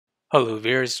Hello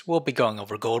viewers, we'll be going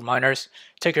over gold miners,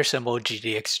 ticker symbol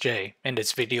GDXJ. In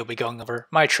this video, we'll be going over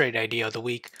my trade idea of the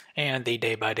week and the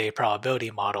day-by-day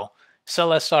probability model. So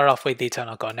let's start off with the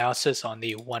technical analysis on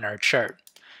the 1 hour chart.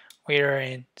 We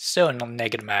are still in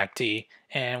negative MACD,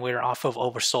 and we're off of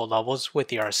oversold levels with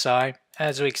the RSI.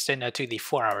 As we extend out to the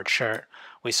 4 hour chart,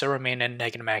 we still remain in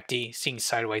negative MACD, seeing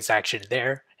sideways action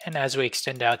there, and as we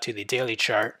extend out to the daily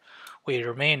chart, we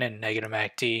remain in negative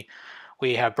MACD.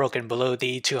 We have broken below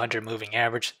the 200 moving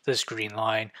average, this green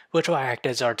line, which will act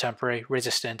as our temporary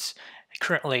resistance,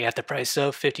 currently at the price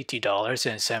of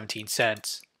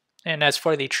 $52.17. And as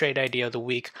for the trade idea of the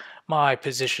week, my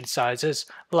position size is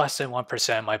less than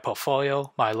 1% of my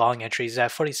portfolio. My long entry is at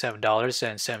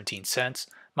 $47.17.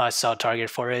 My sell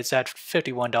target for it is at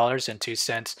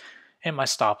 $51.02, and my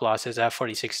stop loss is at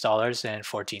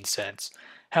 $46.14.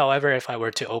 However, if I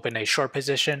were to open a short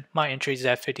position, my entry is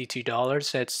at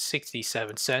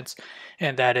 $52.67,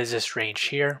 and that is this range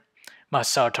here. My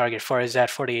sell target for it is at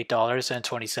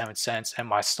 $48.27, and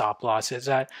my stop loss is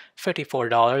at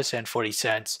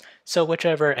 $54.40. So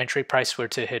whichever entry price were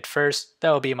to hit first,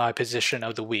 that will be my position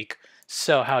of the week.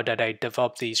 So how did I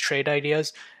develop these trade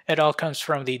ideas? It all comes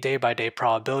from the day-by-day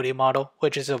probability model,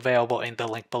 which is available in the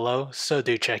link below, so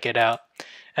do check it out.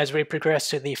 As we progress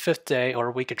to the 5th day or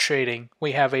week of trading,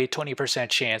 we have a 20%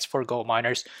 chance for gold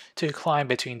miners to climb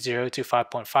between 0 to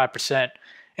 5.5%,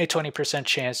 a 20%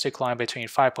 chance to climb between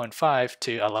 5.5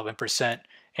 to 11%,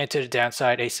 and to the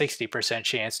downside a 60%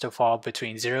 chance to fall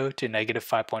between 0 to negative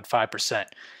 5.5%.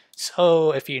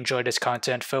 So if you enjoyed this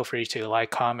content, feel free to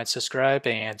like, comment, subscribe,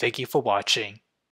 and thank you for watching.